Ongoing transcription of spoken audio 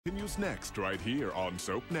Continues next right here on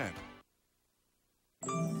SoapNet.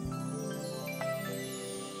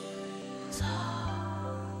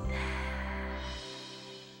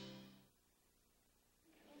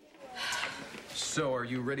 So, are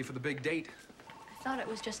you ready for the big date? I thought it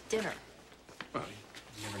was just dinner. Well,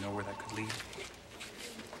 you never know where that could lead.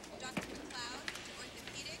 Dr. McLeod,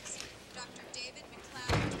 orthopedics. Dr. David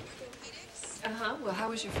McLeod, orthopedics. Uh-huh. Well, how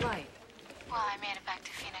was your flight? Well, I made it back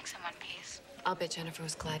to Phoenix in one piece. I'll bet Jennifer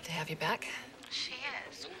was glad to have you back. She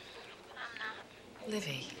is, but I'm not.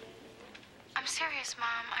 Livy, I'm serious,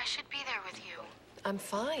 Mom. I should be there with you. I'm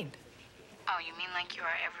fine. Oh, you mean like you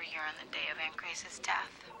are every year on the day of Aunt Grace's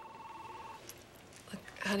death? Look,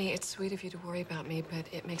 honey, it's sweet of you to worry about me, but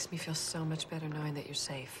it makes me feel so much better knowing that you're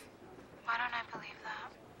safe. Why don't I believe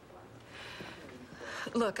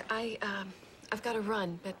that? Look, I've got to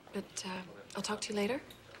run, but I'll talk to you later.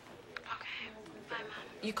 Okay. Bye, Mom.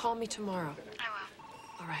 You call me tomorrow. I will.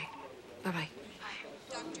 All right. Bye-bye. Bye.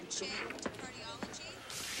 Dr. Chin to cardiology.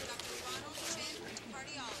 Dr. Ronald Chin to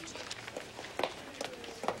cardiology.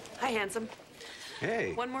 Hi, handsome.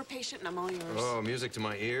 Hey. One more patient and I'm all yours. Oh, music to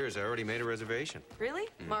my ears. I already made a reservation. Really?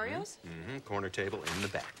 Mario's? Mm-hmm. Corner table in the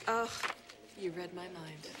back. Oh, you read my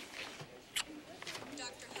mind.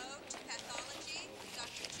 Dr. Ho to pathology.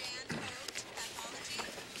 Dr. Jan Ho to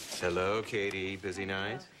pathology. Hello, Katie. Busy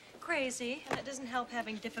night? Crazy, and it doesn't help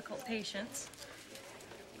having difficult patients.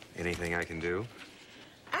 Anything I can do?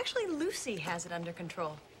 Actually, Lucy has it under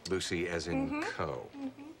control. Lucy as in Co.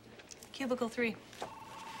 Cubicle 3.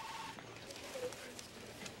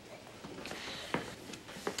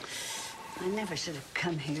 I never should have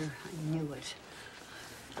come here. I knew it.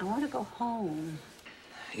 I want to go home.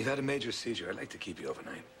 You've had a major seizure. I'd like to keep you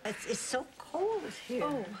overnight. It's so cold here.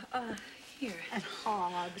 Oh, here. And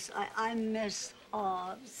Hobbs. I miss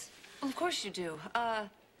Hobbs. Well, of course you do.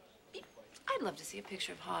 I'd love to see a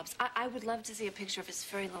picture of Hobbs. I would love to see a picture of his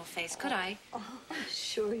furry little face. Could I? Oh,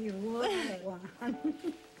 sure you would, Juan.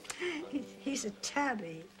 He's a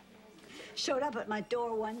tabby. Showed up at my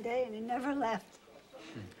door one day and he never left.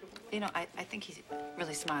 You know, I think he's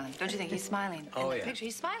really smiling. Don't you think he's smiling? Oh, In the yeah. picture,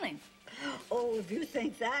 he's smiling. Oh, if you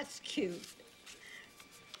think that's cute,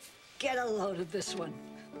 get a load of this one.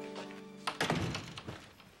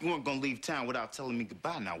 You weren't gonna leave town without telling me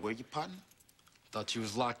goodbye now, were you, partner? Thought you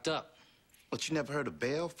was locked up. But you never heard of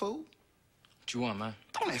bail, fool? What you want, man?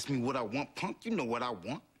 Don't ask me what I want, punk. You know what I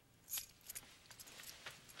want.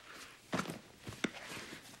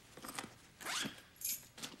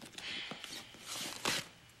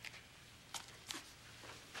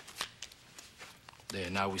 There,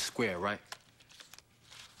 now we square, right?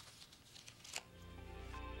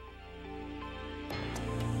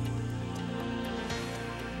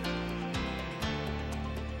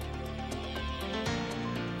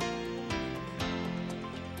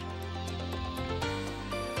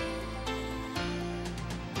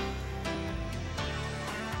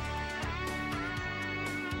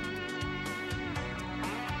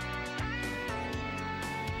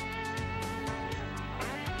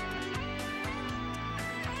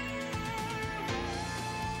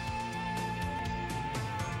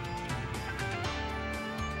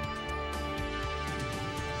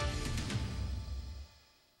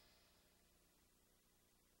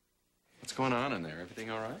 What's going on in there? Everything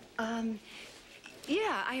all right?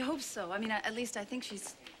 Yeah, I hope so. I mean, at least I think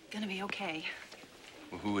she's gonna be okay.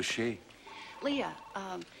 Well, who is she? Leah,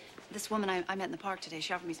 this woman I met in the park today,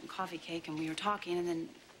 she offered me some coffee cake and we were talking and then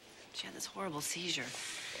she had this horrible seizure.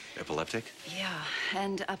 Epileptic? Yeah,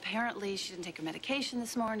 and apparently she didn't take her medication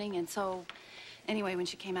this morning and so, anyway, when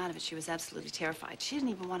she came out of it, she was absolutely terrified. She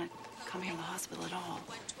didn't even want to come here to the hospital at all.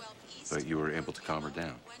 112 east. But you were able to calm her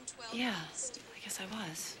down. 112 Yeah, east. I guess I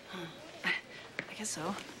was. Huh. I guess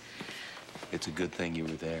so. It's a good thing you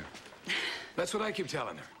were there. That's what I keep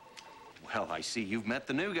telling her. Well, I see you've met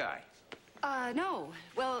the new guy. No.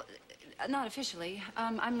 Well, not officially.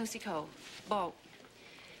 I'm Lucy Coe.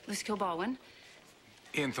 Lucy Coe Baldwin.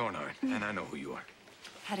 Ian Thornhart, and I know who you are.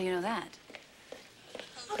 How do you know that?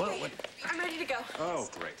 Okay, I'm ready to go. Oh,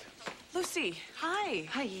 great. Lucy, hi.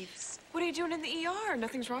 Hi, Eve. What are you doing in the ER?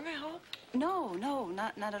 Nothing's wrong, I hope? No,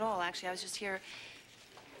 not at all, actually. I was just here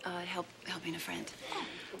helping a friend.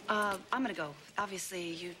 I'm gonna go. Obviously,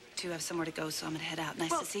 you two have somewhere to go, so I'm gonna head out.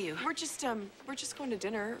 Nice to see you. We're just going to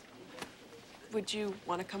dinner. Would you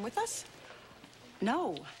want to come with us?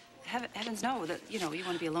 No. Heavens, no. You know, you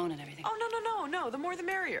want to be alone and everything. Oh, no. The more the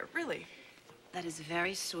merrier, really. That is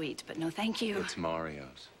very sweet, but no thank you. It's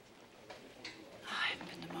Mario's. Oh, I haven't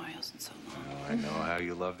been to Mario's in so long. Oh, I know how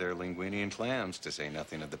you love their linguine and clams, to say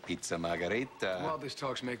nothing of the pizza margarita. Well, this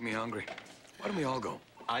talk's making me hungry. Why don't we all go?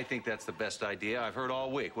 I think that's the best idea I've heard all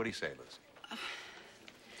week. What do you say, Lucy?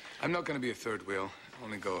 I'm not going to be a third wheel.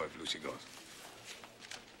 Only go if Lucy goes.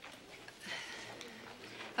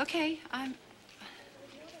 Okay, I'm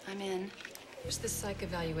in. Here's the psych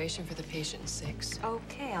evaluation for the patient in 6.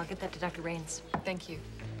 Okay, I'll get that to Dr. Raines. Thank you.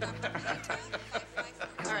 All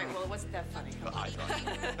right, well, it wasn't that funny.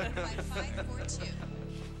 5542.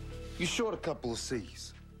 You short a couple of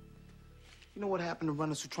C's. You know what happened to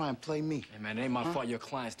runners who try and play me? Hey, man, it ain't my fault your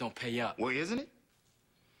clients don't pay up. Well, isn't it?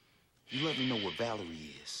 You let me know where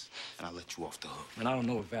Valerie is, and I'll let you off the hook. Man, I don't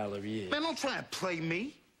know what Valerie is. Man, don't try and play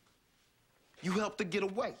me. You helped her get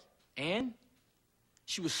away. And?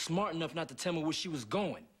 She was smart enough not to tell me where she was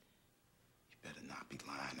going. You better not be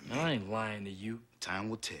lying to me. I ain't lying to you. Time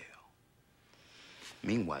will tell.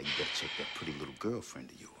 Meanwhile, you better check that pretty little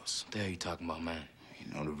girlfriend of yours. What the hell you talking about, man? You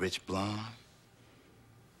know, the rich blonde,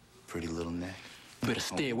 pretty little neck. You better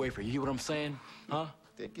stay away from her. You hear what I'm saying? Huh?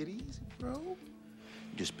 Take it easy, bro. You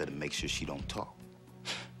just better make sure she don't talk.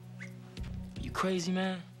 You crazy,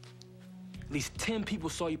 man? At least 10 people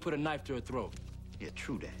saw you put a knife to her throat. Yeah,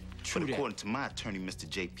 true that. True but that. according to my attorney, Mr.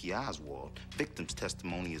 J.P. Oswald, victim's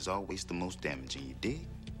testimony is always the most damaging, you dig?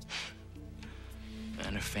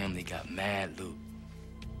 Man, her family got mad, Luke.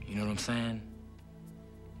 You know what I'm saying?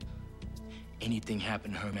 Anything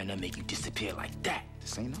happened to her, man, that make you disappear like that.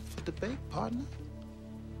 This ain't up for debate, partner.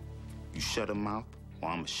 You shut her mouth, or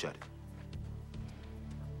I'ma shut it.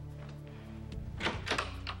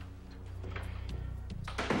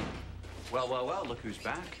 Well, look who's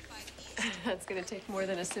back. That's going to take more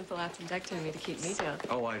than a simple appendectomy to keep me down.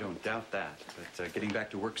 Oh, I don't doubt that. But getting back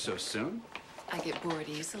to work so soon? I get bored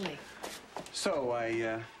easily. So,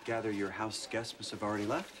 I gather your house guest must have already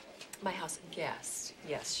left? My house guest.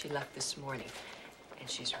 Yes, she left this morning. And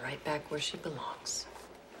she's right back where she belongs.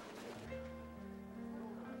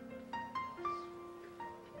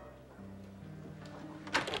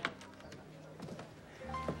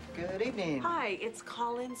 Good evening. Hi, it's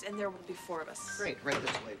Collins, and there will be 4 of us. Great. Right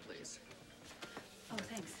this way, please. Oh,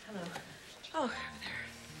 thanks. Hello. Oh,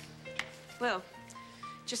 there. Well,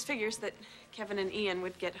 just figures that Kevin and Ian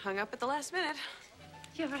would get hung up at the last minute.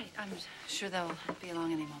 Yeah, right. I'm sure they'll be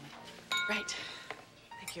along any moment. Right.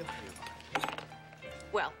 Thank you.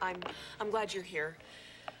 Well, I'm glad you're here.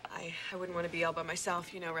 I wouldn't want to be all by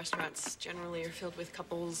myself. You know, restaurants generally are filled with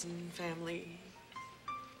couples and family.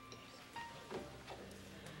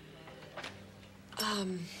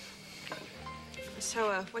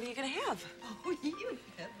 So, what are you gonna have? Oh, you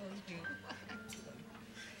have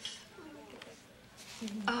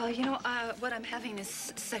You know, what I'm having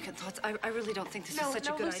is second thoughts. I really don't think this is such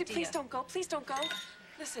a good Lucy, idea. please don't go. Please don't go.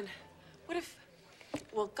 Listen, what if,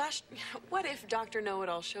 well, gosh, what if Dr.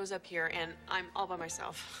 Know-It-All shows up here and I'm all by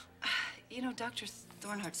myself? You know, Dr.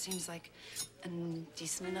 Thornhart seems like a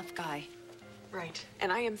decent enough guy. Right.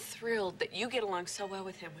 And I am thrilled that you get along so well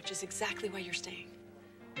with him, which is exactly why you're staying.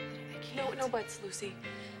 No buts, Lucy.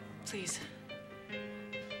 Please.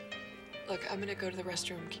 Look, I'm gonna go to the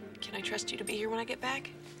restroom. Can I trust you to be here when I get back?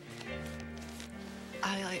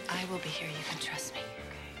 I will be here. You can trust me.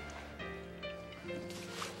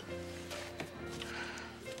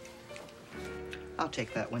 I'll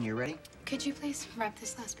take that when you're ready. Could you please wrap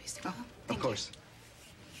this last piece to go? Of course.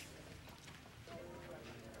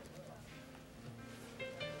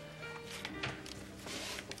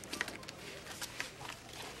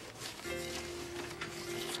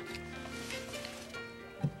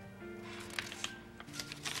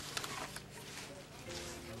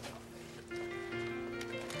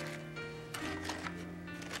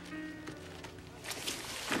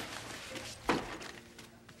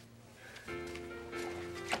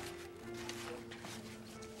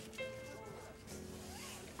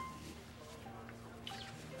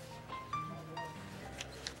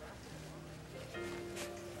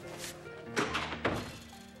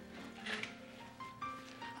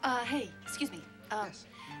 Hey, excuse me. Yes.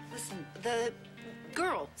 Listen, the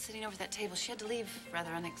girl sitting over that table, she had to leave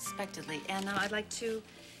rather unexpectedly, and I'd like to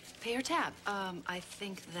pay her tab. I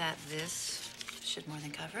think that this should more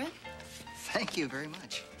than cover it. Thank you very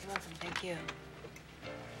much. You're welcome. Thank you.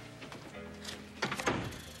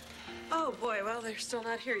 Oh, boy, well, they're still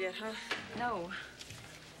not here yet, huh? No.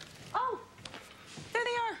 Oh, there they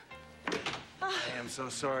are. I am so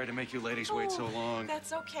sorry to make you ladies wait so long.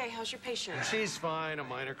 That's okay. How's your patient? She's fine. A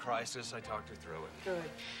minor crisis. I talked her through it. Good.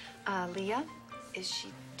 Leah, is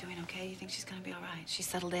she doing okay? You think she's gonna be all right? She's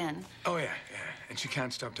settled in. Oh, yeah. And she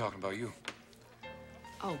can't stop talking about you.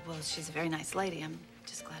 Oh, well, she's a very nice lady. I'm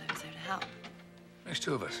just glad I was there to help. There's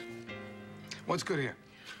 2 of us. What's good here?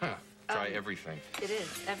 Huh. Try everything. It is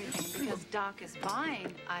everything because Doc is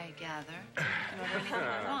buying, I gather, anything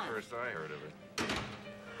I want. First I heard of it.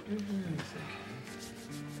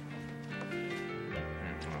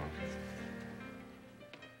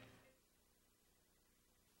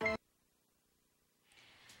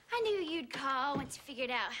 I knew you'd call once you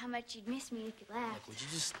figured out how much you'd miss me if you left. Would you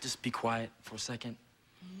just be quiet for a second?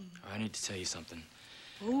 I need to tell you something.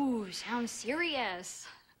 Ooh, sounds serious.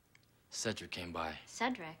 Cedric came by.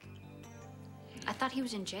 Cedric? I thought he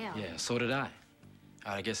was in jail. Yeah, so did I.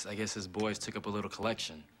 I guess his boys took up a little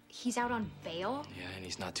collection. He's out on bail? Yeah, and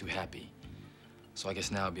he's not too happy. So I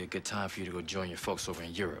guess now would be a good time for you to go join your folks over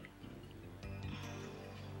in Europe.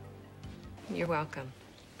 You're welcome.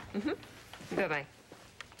 Bye-bye.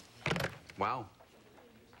 Wow.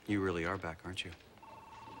 You really are back, aren't you?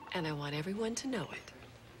 And I want everyone to know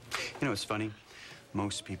it. You know, it's funny.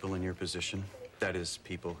 Most people in your position, that is,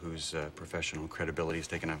 people whose professional credibility has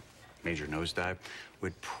taken a major nosedive,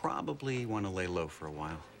 would probably want to lay low for a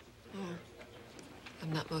while.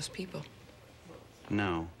 I'm not most people.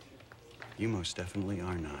 No, you most definitely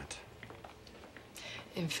are not.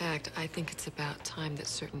 In fact, I think it's about time that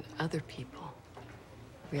certain other people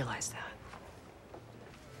realize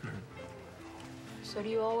that. So do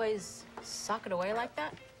you always sock it away like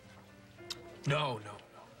that? No.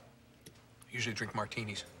 Usually drink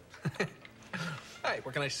martinis. Hey,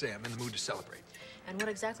 what can I say? I'm in the mood to celebrate. And what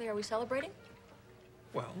exactly are we celebrating?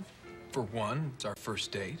 Well, for one, it's our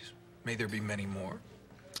first date. May there be many more.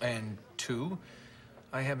 And two,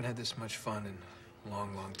 I haven't had this much fun in a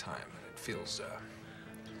long, long time. It feels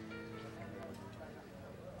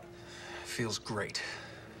great.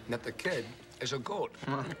 That the kid is a goat.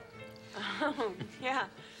 Oh, yeah.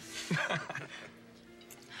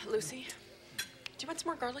 Lucy, do you want some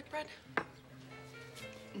more garlic bread?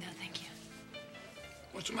 No, thank you.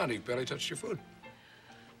 What's the matter? You barely touched your food.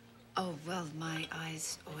 Oh, well, my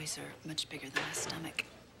eyes always are much bigger than my stomach.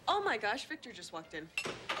 Oh my gosh, Victor just walked in.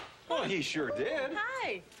 Well, he sure did.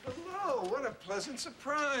 Hi. Hello, what a pleasant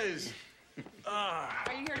surprise. Are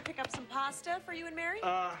you here to pick up some pasta for you and Mary?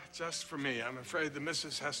 Just for me. I'm afraid the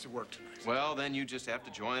missus has to work tonight. Well, then you just have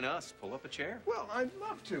to join us. Pull up a chair. Well, I'd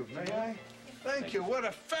love to. May I? Thank you. What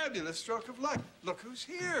a fabulous stroke of luck. Look who's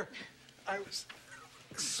here. I was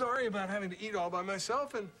sorry about having to eat all by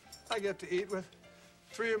myself, and I get to eat with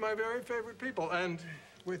three of my very favorite people. And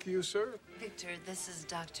with you, sir. Victor, this is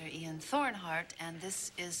Dr. Ian Thornhart, and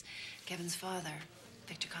this is Kevin's father,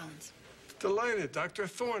 Victor Collins. Delighted, Dr.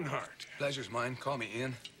 Thornhart. Pleasure's mine. Call me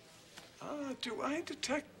Ian. Do I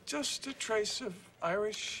detect just a trace of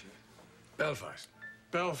Irish? Belfast.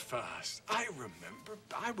 Belfast. I remember.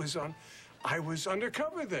 I was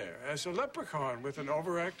undercover there as a leprechaun with an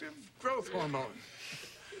overactive growth hormone.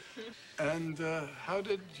 And how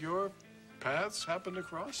did your paths happen to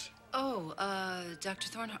cross? Oh, Dr.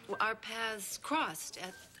 Thornhart, our paths crossed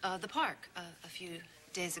at the park a few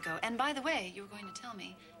days ago. And by the way, you were going to tell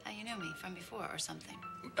me how you knew me from before or something.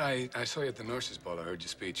 I saw you at the nurses' ball. I heard your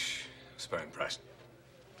speech. I was very impressed.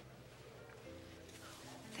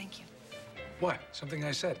 Thank you. What? Something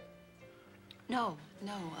I said? No,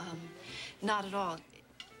 not at all.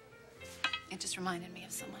 It just reminded me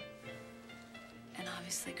of someone. And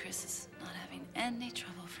obviously, Chris is not having any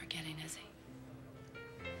trouble forgetting, is he?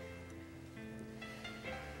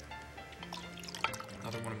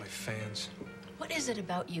 Another one of my fans. What is it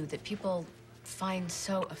about you that people find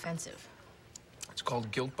so offensive? It's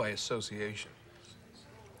called guilt by association.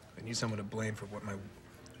 They need someone to blame for what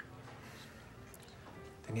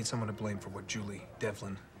They need someone to blame for what Julie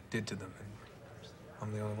Devlin did to them, and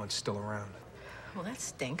I'm the only one still around. Well, that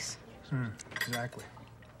stinks. Exactly.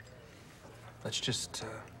 Let's just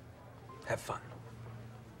have fun.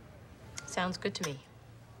 Sounds good to me.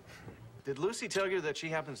 Did Lucy tell you that she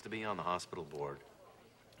happens to be on the hospital board?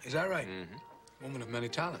 Is that right? Woman of many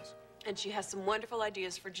talents. And she has some wonderful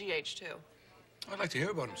ideas for GH, too. I'd like to hear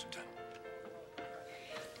about them sometime.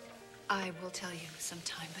 I will tell you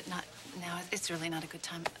sometime, but not now. It's really not a good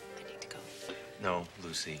time. I need to go. No,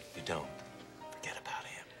 Lucy, you don't. Forget about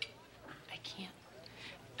him. I can't.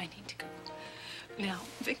 I need to go. Now,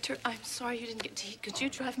 Victor, I'm sorry you didn't get to eat. Could you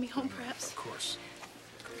drive me home, perhaps? Of course.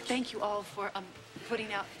 Thank you all for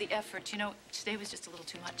putting out the effort. You know, today was just a little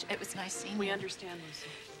too much. It was nice seeing you. We understand, Lucy.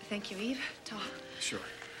 Thank you, Eve. Tom. Sure.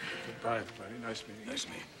 Goodbye, everybody. Nice meeting you. Nice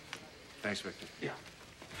meeting. Thanks, Victor. Yeah.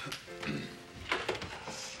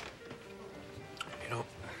 You know,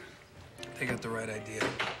 they got the right idea.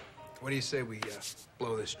 What do you say we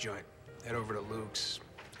blow this joint, head over to Luke's,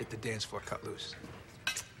 hit the dance floor, cut loose?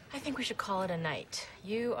 I think we should call it a night.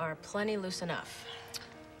 You are plenty loose enough.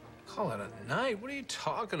 Call it a night? What are you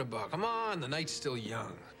talking about? Come on, the night's still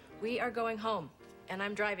young. We are going home, and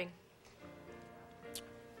I'm driving.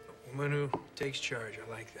 A woman who takes charge. I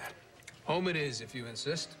like that. Home it is, if you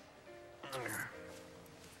insist. There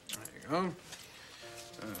you go.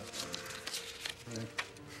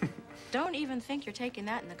 Don't even think you're taking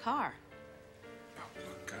that in the car. Oh,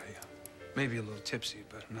 look, I may be a little tipsy,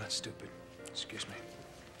 but I'm not stupid. Excuse me.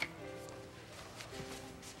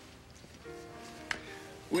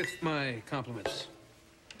 With my compliments.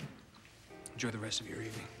 Enjoy the rest of your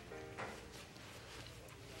evening.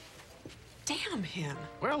 Damn him.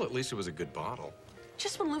 Well, at least it was a good bottle.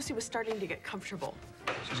 Just when Lucy was starting to get comfortable.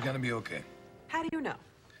 She's gonna be okay. How do you know?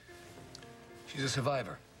 She's a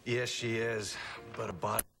survivor. Yes, she is. But a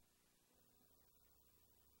bottle.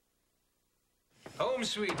 Home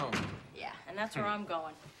sweet home. Yeah, and that's where I'm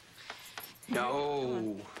going.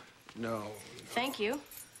 No. No. Thank you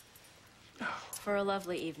for a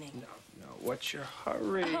lovely evening. No. What's your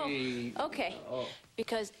hurry? Oh, okay. Oh.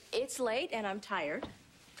 Because it's late and I'm tired.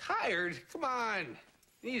 Tired? Come on.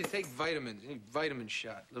 You need to take vitamins. You need a vitamin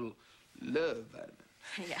shot. Little love vitamin.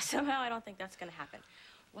 Yeah, somehow I don't think that's gonna happen.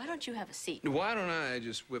 Why don't you have a seat? Why don't I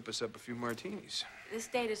just whip us up a few martinis? This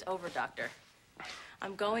date is over, Doctor.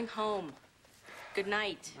 I'm going home. Good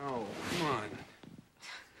night. Oh, come on.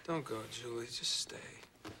 Don't go, Julie. Just stay.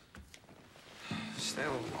 Stay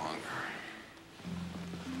a little longer.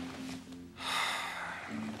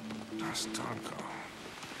 Just don't go.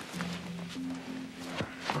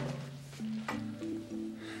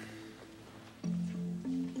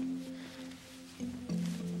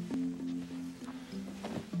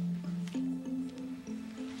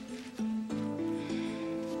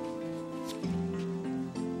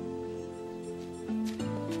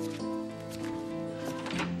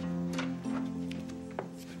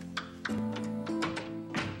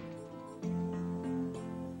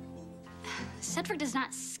 Cedric does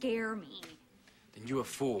not scare me. Then you a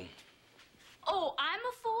fool. Oh, I'm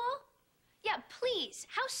a fool? Yeah, please.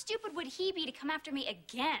 How stupid would he be to come after me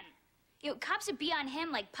again? You know, cops would be on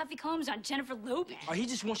him like Puffy Combs on Jennifer Lopez. Or he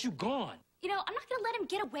just wants you gone. You know, I'm not gonna let him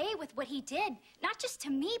get away with what he did. Not just to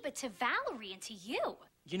me, but to Valerie and to you.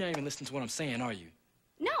 You're not even listening to what I'm saying, are you?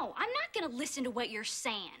 No, I'm not gonna listen to what you're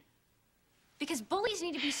saying. Because bullies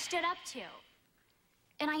need to be stood up to.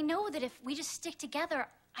 And I know that if we just stick together,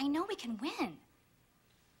 I know we can win.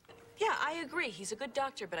 Yeah, I agree. He's a good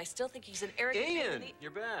doctor, but I still think he's an arrogant... Ian, you're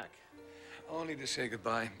back. Only to say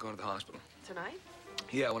goodbye. I'm going to the hospital. Tonight?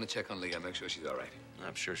 Yeah, I want to check on Leah, make sure she's all right.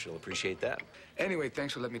 I'm sure she'll appreciate that. Anyway,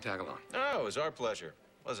 thanks for letting me tag along. Oh, it was our pleasure.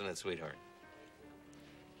 Wasn't it, sweetheart?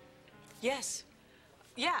 Yes.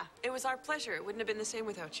 Yeah, it was our pleasure. It wouldn't have been the same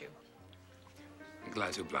without you. I'm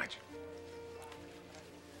glad to oblige.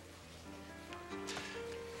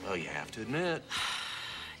 Well, you have to admit.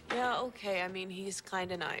 Yeah, okay. I mean, he's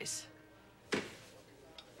kind of nice.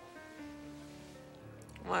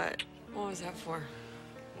 What? What was that for?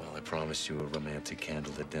 Well, I promised you a romantic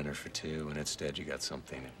candlelit dinner for two, and instead you got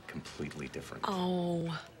something completely different.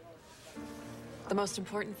 Oh. The most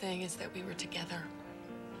important thing is that we were together.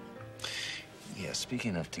 Yeah,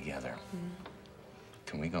 speaking of together,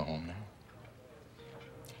 can we go home now?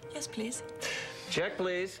 Yes, please. Check,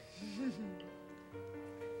 please.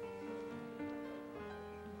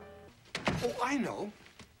 Oh, I know.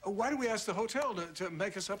 Why don't we ask the hotel to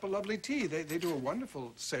make us up a lovely tea? They do a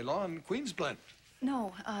wonderful Ceylon Queen's blend.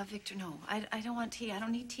 No, Victor, no. I don't want tea. I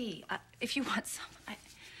don't need tea. If you want some,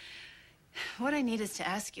 what I need is to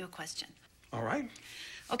ask you a question. All right.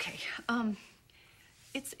 Okay.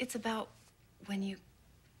 It's about when you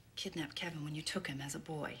kidnapped Kevin, when you took him as a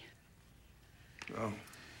boy. Oh.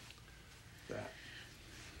 That.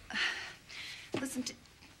 Listen,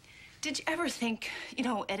 did you ever think, you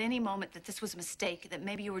know, at any moment that this was a mistake, that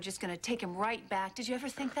maybe you were just going to take him right back? Did you ever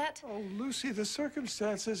think that? Oh, Lucy, the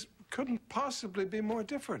circumstances couldn't possibly be more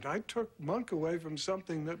different. I took Monk away from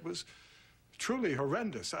something that was truly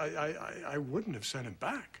horrendous. I wouldn't have sent him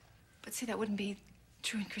back. But see, that wouldn't be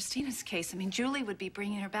true in Christina's case. I mean, Julie would be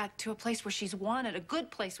bringing her back to a place where she's wanted, a good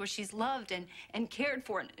place where she's loved and cared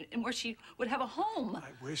for, and where she would have a home. I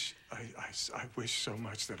wish so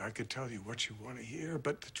much that I could tell you what you want to hear,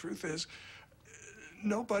 but the truth is,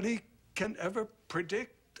 nobody can ever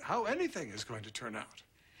predict how anything is going to turn out.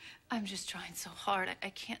 I'm just trying so hard. I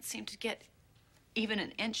can't seem to get even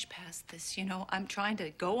an inch past this, you know. I'm trying to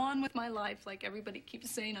go on with my life like everybody keeps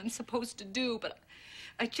saying I'm supposed to do, but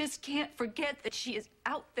I just can't forget that she is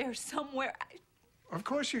out there somewhere. Of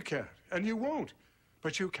course you can, and you won't.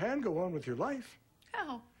 But you can go on with your life.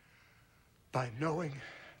 How? By knowing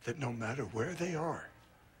that no matter where they are,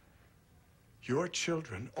 your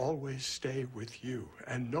children always stay with you,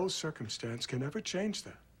 and no circumstance can ever change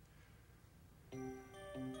that.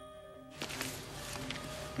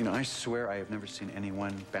 You know, I swear I have never seen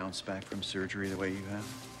anyone bounce back from surgery the way you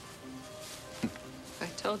have. I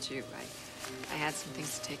told you, I had some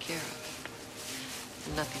things to take care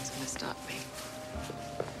of. Nothing's gonna stop me.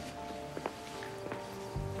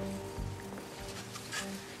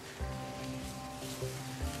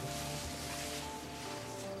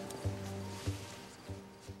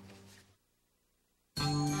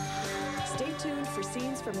 Stay tuned for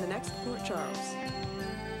scenes from the next Port Charles.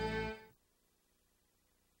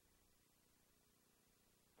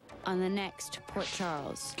 On the next Port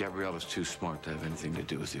Charles. Gabriella's too smart to have anything to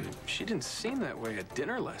do with you. She didn't seem that way at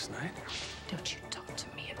dinner last night. Don't you talk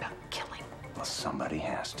to me about killing. Well, somebody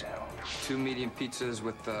has to. 2 medium pizzas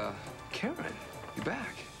with, Karen, you're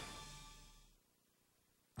back.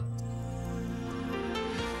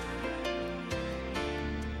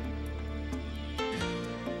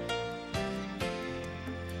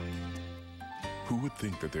 Who would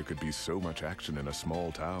think that there could be so much action in a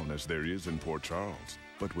small town as there is in Port Charles?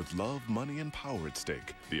 But with love, money, and power at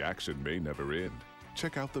stake, the action may never end.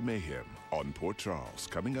 Check out the mayhem on Port Charles,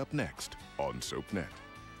 coming up next on SoapNet.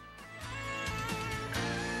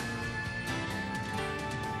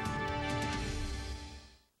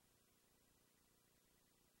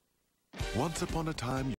 Once upon a time,